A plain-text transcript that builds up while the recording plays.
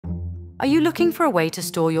Are you looking for a way to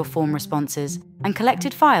store your form responses and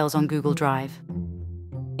collected files on Google Drive?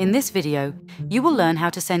 In this video, you will learn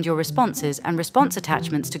how to send your responses and response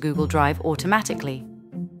attachments to Google Drive automatically.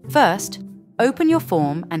 First, open your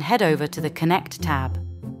form and head over to the Connect tab.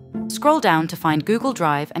 Scroll down to find Google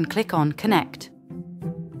Drive and click on Connect.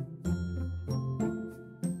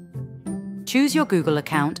 Choose your Google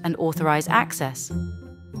account and authorize access.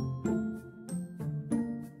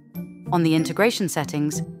 On the integration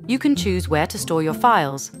settings, you can choose where to store your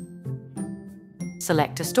files.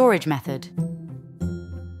 Select a storage method.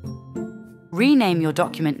 Rename your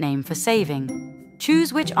document name for saving.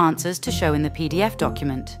 Choose which answers to show in the PDF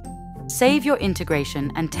document. Save your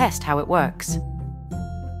integration and test how it works.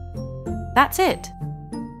 That's it!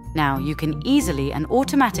 Now you can easily and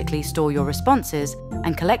automatically store your responses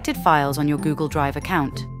and collected files on your Google Drive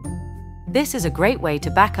account. This is a great way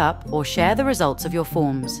to back up or share the results of your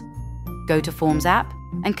forms. Go to Forms app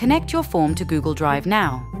and connect your form to Google Drive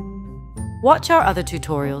now. Watch our other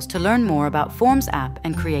tutorials to learn more about Forms app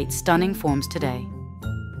and create stunning forms today.